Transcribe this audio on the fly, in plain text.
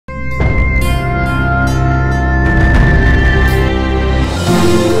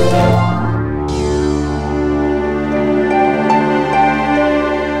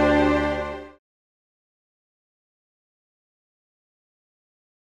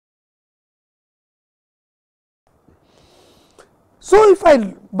So,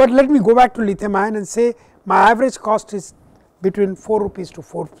 but let me go back to lithium ion and say my average cost is between 4 rupees to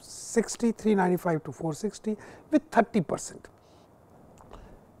 460, 395 to 460 with 30%.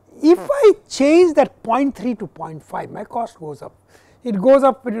 If I change that 0.3 to 0.5, my cost goes up. It goes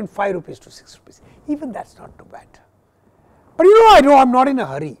up between 5 rupees to 6 rupees. Even that is not too bad. But I know I am not in a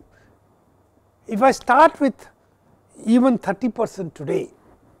hurry. If I start with even 30% today,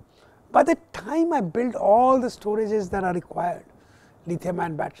 by the time I build all the storages that are required, lithium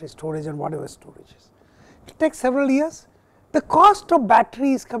ion battery storage and whatever storages, it takes several years. The cost of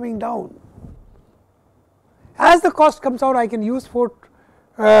battery is coming down. As the cost comes out, I can use for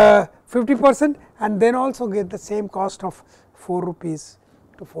 50% and then also get the same cost of 4 rupees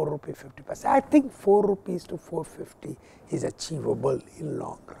to 4 rupee 50 paise. I think 4 rupees to 450 is achievable in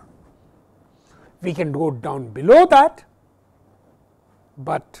long run. We can go down below that,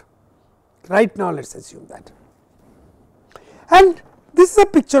 but right now let us assume that. And this is a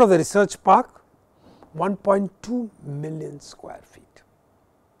picture of the research park, 1.2 million square feet.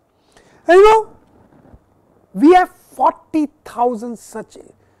 And we have 40,000 such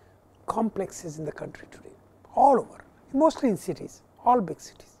complexes in the country today, all over, mostly in cities, all big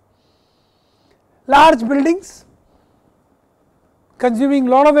cities. Large buildings consuming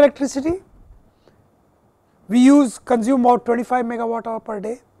lot of electricity. We consume about 25 megawatt hour per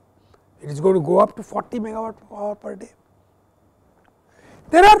day. It is going to go up to 40 megawatt hour per day.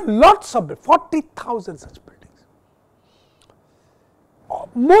 There are lots of 40,000 such buildings.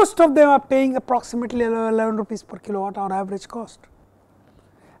 Most of them are paying approximately 11 rupees per kilowatt hour average cost,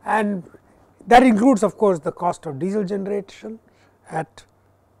 and that includes of course the cost of diesel generation at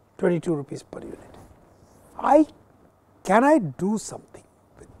 22 rupees per unit. Can I do something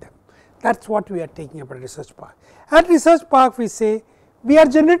with them? That is what we are taking up at research park. At research park we say we are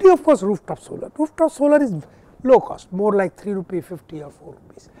generating of course rooftop solar. Rooftop solar is low cost, more like 3 rupee 50 or 4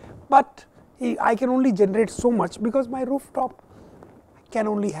 rupees, but I can only generate so much because my rooftop can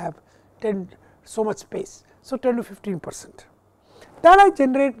only have so much space. So, 10 to 15%. That I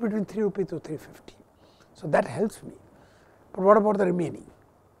generate between 3 rupee to 350. So, that helps me. But what about the remaining?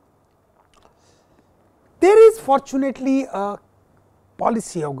 There is fortunately a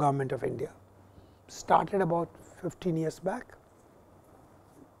policy of Government of India, started about 15 years back.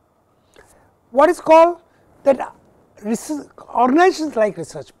 What is called that organizations like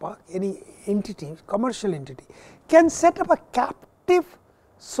research park, any entity, commercial entity, can set up a captive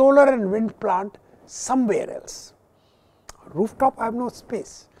solar and wind plant somewhere else. Rooftop, I have no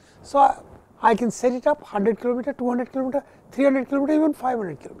space. So, I can set it up 100 kilometer, 200 kilometer, 300 kilometer, even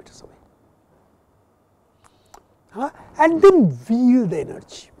 500 kilometers away. And then wheel the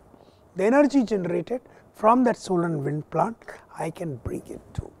energy. The energy generated from that solar and wind plant, I can bring it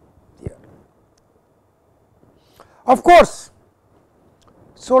to here. Of course,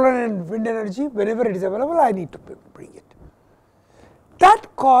 solar and wind energy, whenever it is available, I need to bring it.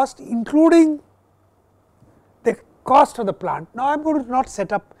 That cost, including the cost of the plant, now I am going to not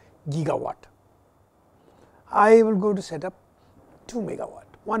set up gigawatt, I will go to set up 2 megawatt,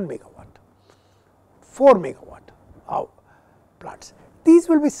 1 megawatt, 4 megawatt plants. These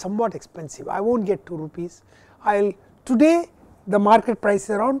will be somewhat expensive, I will not get 2 rupees. Today the market price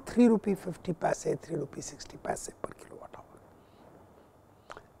is around 3 rupee 50 paise, 3 rupee 60 paise per kilowatt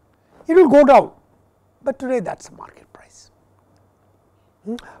hour. It will go down, but today that is the market price.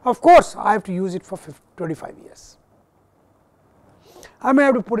 Of course, I have to use it for 25 years. I may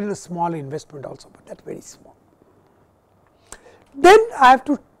have to put in a small investment also, but that is very small. Then I have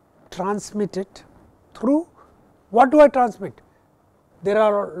to transmit it through, what do I transmit? There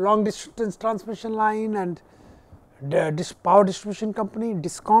are long distance transmission line and the power distribution company,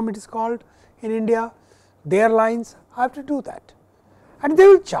 DISCOM it is called in India, their lines, I have to do that, and they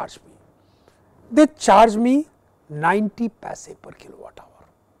will charge me. They charge me 90 paise per kilowatt hour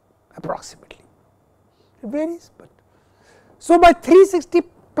approximately, it varies, but so by 360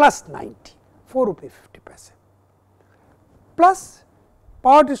 plus 90, 4 rupee 50 paise, plus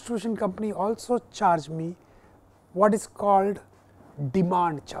power distribution company also charge me what is called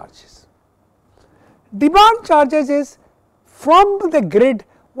demand charges. Demand charges is from the grid,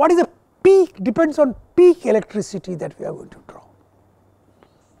 what is the peak, depends on peak electricity that we are going to draw.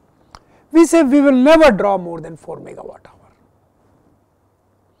 We say we will never draw more than 4 megawatt hour.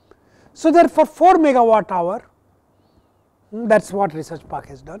 So, therefore, 4 megawatt hour, that is what research park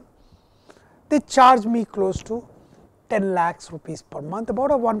has done, they charge me close to 10 lakhs rupees per month,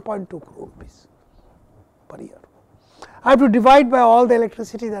 about a 1.2 crore rupees per year. I have to divide by all the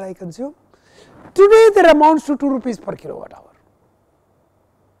electricity that I consume. Today that amounts to 2 rupees per kilowatt hour.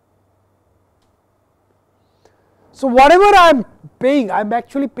 So, whatever I am paying, I am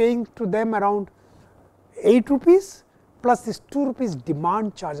actually paying to them around 8 rupees plus this 2 rupees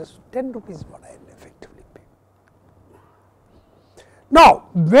demand charges, 10 rupees is what I effectively pay. Now,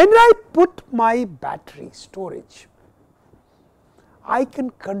 when I put my battery storage, I can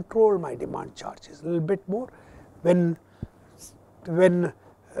control my demand charges a little bit more. When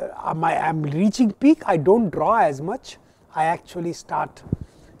I am reaching peak, I do not draw as much, I actually start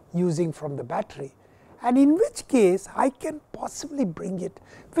using from the battery, and in which case I can possibly bring it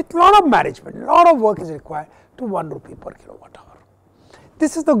with lot of management, lot of work is required to 1 rupee per kilowatt hour.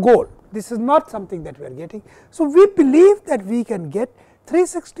 This is the goal, this is not something that we are getting. So, we believe that we can get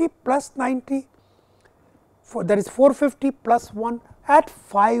 360 plus 90, that is 450 plus 1 at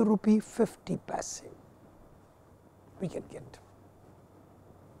 5 rupee 50 paise we can get.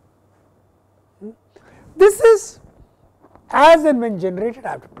 This is as and when generated,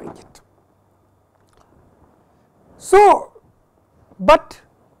 I have to bring it. So, but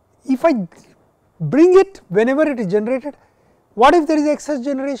if I bring it whenever it is generated, what if there is excess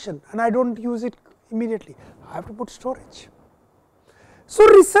generation and I do not use it immediately? I have to put storage. So,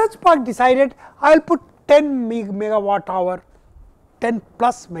 research park decided I will put 10 megawatt hour, 10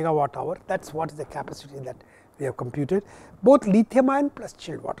 plus megawatt hour, that is what is the capacity that we have computed, both lithium ion plus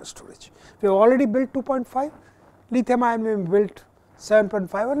chilled water storage. We have already built 2.5, lithium ion we have built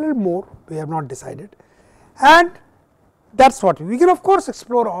 7.5 or a little more, we have not decided, and that is what we can of course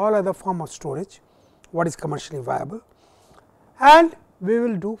explore all other form of storage, what is commercially viable, and we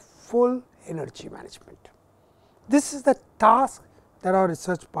will do full energy management. This is the task that our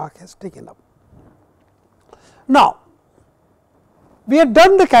research park has taken up. Now, we have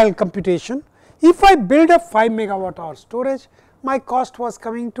done the computation. If I build a 5 megawatt hour storage, my cost was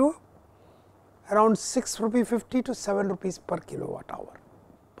coming to around 6 rupee 50 to 7 rupees per kilowatt hour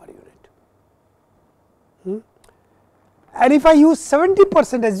per unit. And if I use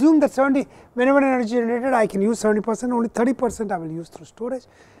 70%, assume that 70, whenever energy generated, I can use 70%, only 30% I will use through storage.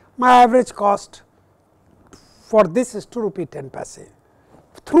 My average cost for this is 2 rupee 10 paise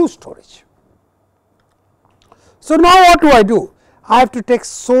through storage. So, now what do? I have to take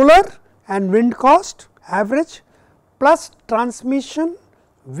solar and wind cost average plus transmission,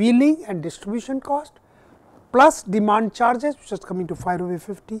 wheeling and distribution cost plus demand charges, which is coming to 5 rupee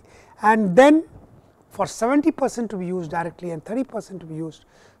 50, and then for 70% to be used directly and 30% to be used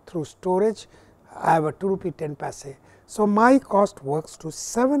through storage, I have a 2 rupee 10 paise. So, my cost works to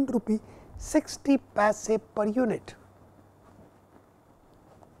 7 rupee 60 paise per unit.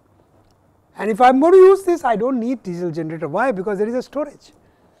 And if I am going to use this, I do not need diesel generator. Why? Because there is a storage.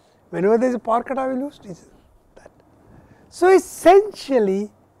 Whenever there is a power cut, I will use diesel. That. So,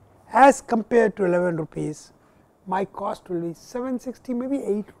 essentially, as compared to 11 rupees, my cost will be 760, maybe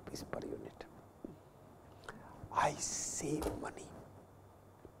 8 rupees per unit. I save money.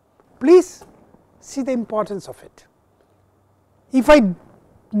 Please see the importance of it. If I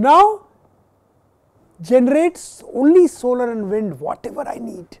now generate only solar and wind, whatever I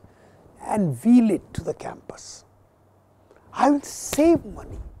need, and wheel it to the campus, I will save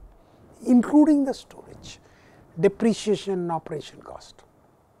money, including the storage, depreciation and operation cost.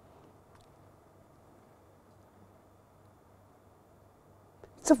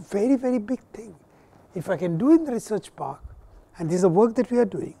 It is a very, very big thing. If I can do in the research park, and this is the work that we are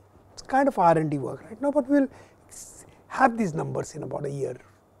doing, it is kind of R&D work right now, but we will have these numbers in about a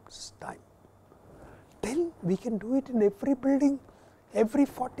year's time. Then we can do it in every building, every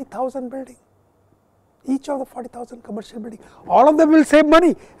 40,000 building, each of the 40,000 commercial building, all of them will save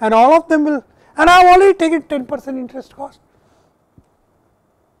money and all of them will, and I have already taken 10% interest cost.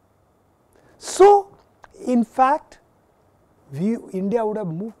 So, in fact, India would have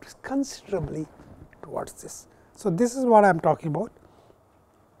moved considerably towards this. So, this is what I am talking about.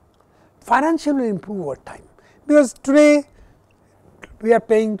 Financial will improve over time, because today we are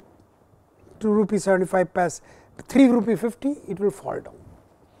paying 2 rupee 75 paise, 3 rupee 50, it will fall down,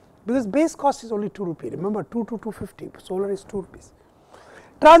 because base cost is only 2 rupee. Remember, 2 to 250, solar is 2 rupees.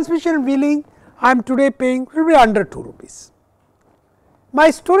 Transmission and wheeling, I am today paying will be under 2 rupees.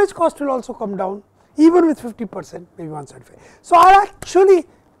 My storage cost will also come down, even with 50%, maybe 175. So, I will actually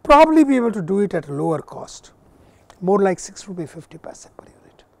probably be able to do it at a lower cost, more like 6 rupee 50 paise per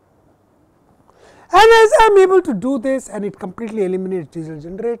unit. And as I am able to do this, and it completely eliminates diesel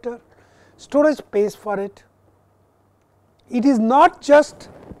generator, storage pays for it. It is not just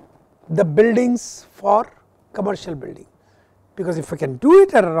the buildings for commercial building, because if I can do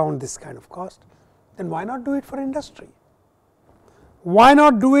it at around this kind of cost, then why not do it for industry? Why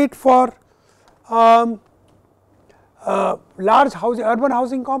not do it for large housing, urban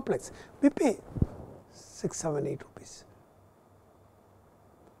housing complex? We pay 6, 7, 8 rupees.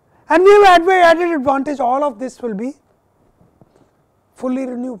 And we have added advantage, all of this will be fully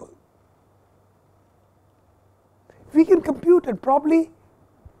renewable. We can compute and probably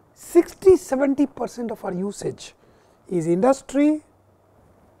 60-70% of our usage is industry,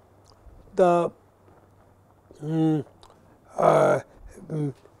 the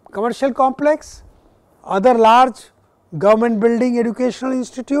commercial complex, other large government building, educational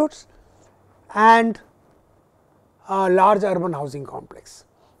institutes, and large urban housing complex.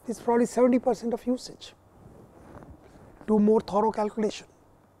 This is probably 70% of usage. Do more thorough calculation.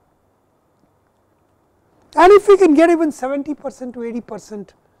 And if we can get even 70% to 80%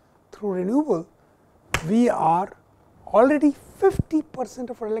 through renewable, we are already 50%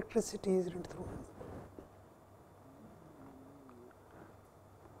 of our electricity is through renewable.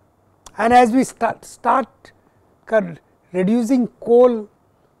 And as we start reducing coal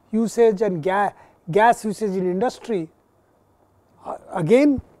usage and gas usage in industry,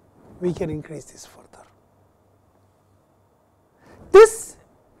 again we can increase this further. This,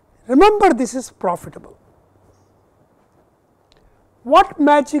 remember, this is profitable. What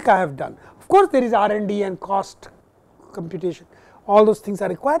magic I have done? Of course, there is R&D and cost computation, all those things are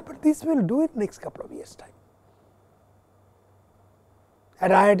required, but this will do it next couple of years time. At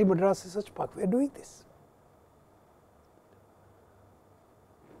IIT Madras Research Park, we are doing this.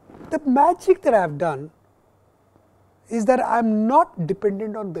 The magic that I have done is that I am not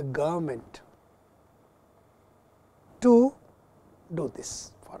dependent on the government to do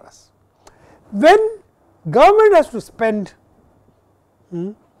this for us. When government has to spend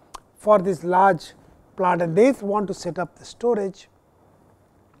for this large plant and they want to set up the storage,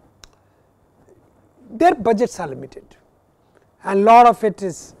 their budgets are limited and lot of it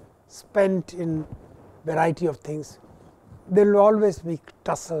is spent in variety of things. There will always be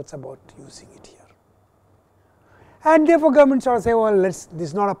tussles about using it here. And therefore, government sort of say, well, this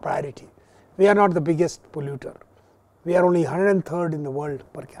is not a priority. We are not the biggest polluter. We are only 103rd in the world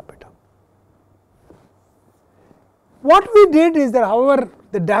per capita. What we did is that, however,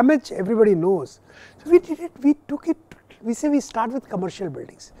 the damage everybody knows. So, we did it, we took it, we say we start with commercial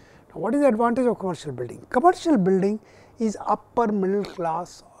buildings. Now, what is the advantage of commercial building? Commercial building is upper middle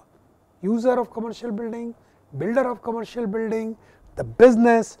class user of commercial building, builder of commercial building, the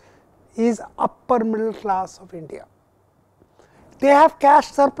business is upper middle class of India. They have cash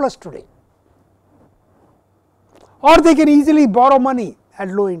surplus today, or they can easily borrow money at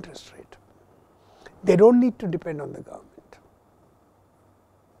low interest rate. They do not need to depend on the government.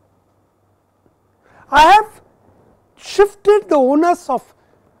 I have shifted the onus of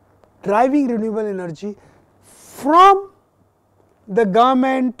driving renewable energy from the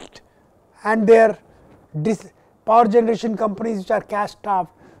government and their power generation companies which are cash starved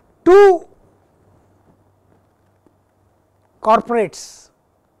to corporates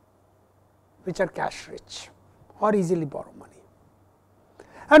which are cash rich or easily borrow money.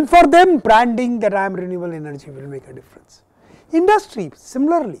 And for them, branding that I am renewable energy will make a difference. Industry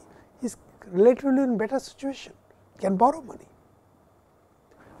similarly is relatively in better situation, can borrow money.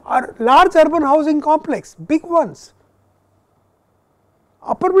 Our large urban housing complex, big ones,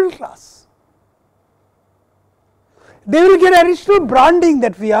 upper middle class, they will get additional branding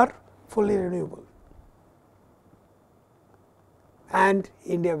that we are fully renewable, and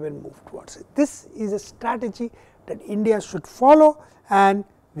India will move towards it. This is a strategy that India should follow, and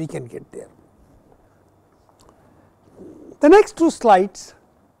we can get there. The next two slides,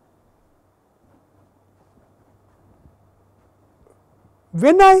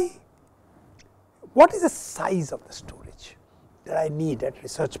 what is the size of the storage that I need at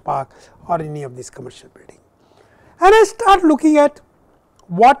Research Park or any of these commercial buildings? And I start looking at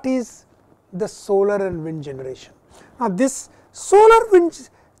what is the solar and wind generation. Now, this solar wind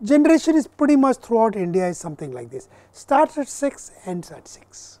generation is pretty much throughout India is something like this, starts at 6, ends at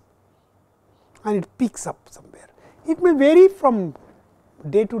 6, and it peaks up somewhere. It may vary from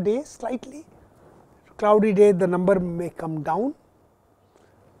day to day slightly, cloudy day the number may come down,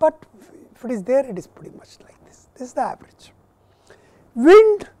 but if it is there, it is pretty much like this. This is the average.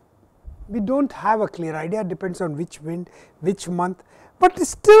 Wind, we do not have a clear idea, depends on which wind, which month, but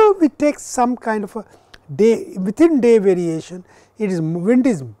still we take some kind of a day, within day variation. It is wind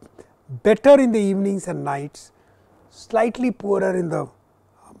is better in the evenings and nights, slightly poorer in the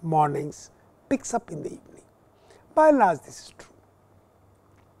mornings, picks up in the evening. By and large, this is true.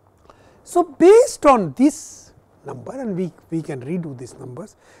 So, based on this number, and we can redo these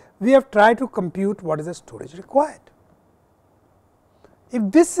numbers, we have tried to compute what is the storage required.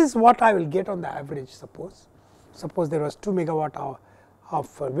 If this is what I will get on the average, suppose there was 2 megawatt hour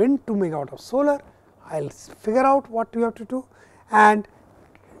of wind, 2 megawatt of solar, I will figure out what you have to do, and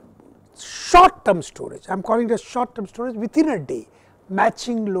short term storage, I am calling it a short term storage within a day,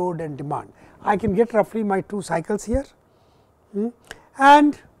 matching load and demand. I can get roughly my 2 cycles here,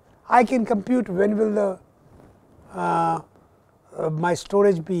 and I can compute when will the my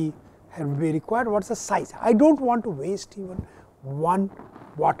storage be required, what is the size. I do not want to waste even 1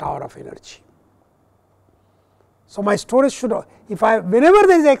 watt hour of energy. So, my storage should, if I whenever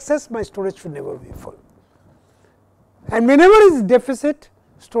there is excess, my storage should never be full, and whenever is deficit,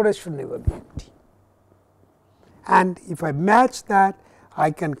 storage should never be empty. And if I match that,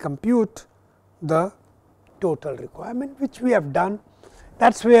 I can compute the total requirement, which we have done.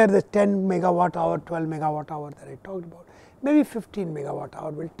 That is where the 10 megawatt hour, 12 megawatt hour that I talked about, maybe 15 megawatt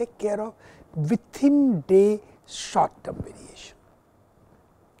hour will take care of within day short term variation.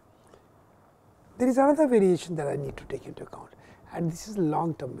 There is another variation that I need to take into account, and this is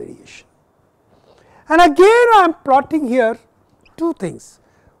long term variation. And again I am plotting here 2 things.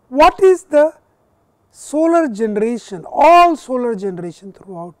 What is the solar generation, all solar generation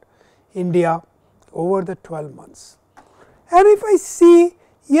throughout India over the 12 months. And if I see,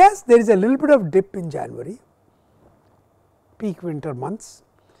 yes, there is a little bit of dip in January, peak winter months,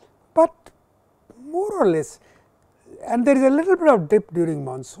 but more or less, and there is a little bit of dip during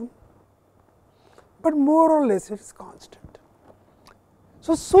monsoon, but more or less it is constant.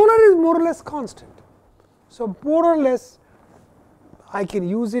 So, solar is more or less constant. So, more or less I can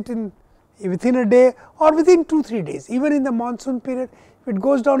use it in within a day or within 2-3 days, even in the monsoon period. If it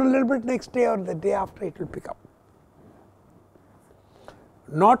goes down a little bit next day or the day after, it will pick up.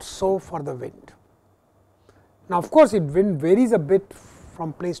 Not so for the wind. Now, of course, wind varies a bit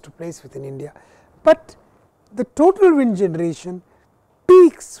from place to place within India, but the total wind generation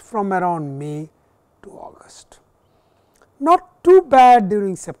peaks from around May to August. Not too bad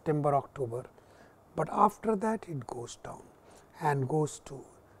during September, October, but after that it goes down and goes to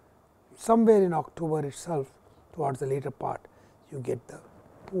somewhere in October itself, towards the later part, you get the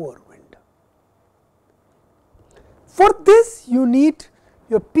poor wind. For this, you need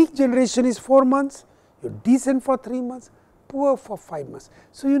your peak generation is 4 months, your decent for 3 months, poor for 5 months.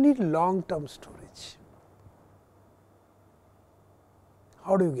 So, you need long term storage.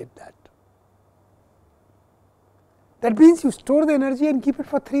 How do you get that? That means you store the energy and keep it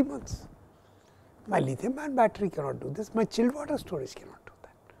for 3 months. My lithium ion battery cannot do this, my chilled water storage cannot do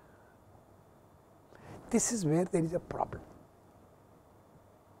that. This is where there is a problem.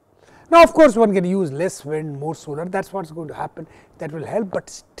 Now, of course, one can use less wind, more solar, that is what is going to happen, that will help, but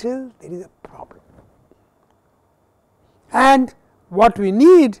still there is a problem. And what we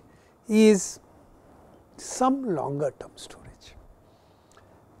need is some longer term storage.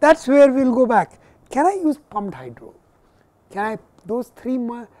 That is where we will go back. Can I use pumped hydro? Can I, those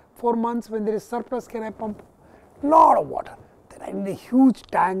 4 months when there is surplus, can I pump lot of water? Then I need a huge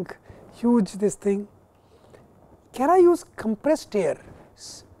tank, huge this thing. Can I use compressed air?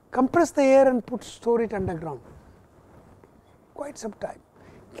 Compress the air and store it underground? Quite some time.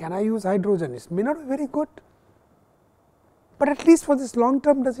 Can I use hydrogen? It may not be very good, but at least for this long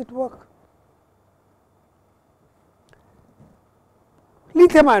term, does it work?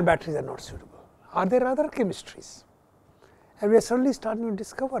 Lithium ion batteries are not suitable. Are there other chemistries? And we are certainly starting to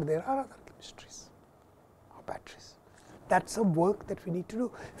discover there are other chemistries of batteries. That is some work that we need to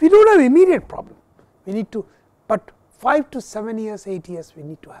do. We do not have immediate problem. We need to, but 5 to 7 years, 8 years, we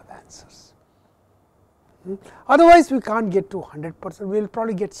need to have answers. Otherwise, we can't get to 100%. We will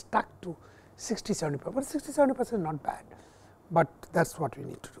probably get stuck to 60-70%. But 60-70% is not bad, but that is what we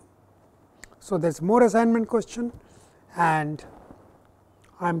need to do. So, there is more assignment question, and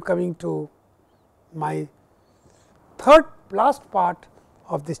I am coming to my last part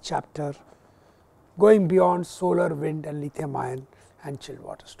of this chapter, going beyond solar, wind and lithium ion and chilled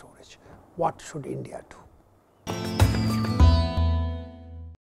water storage. What should India do?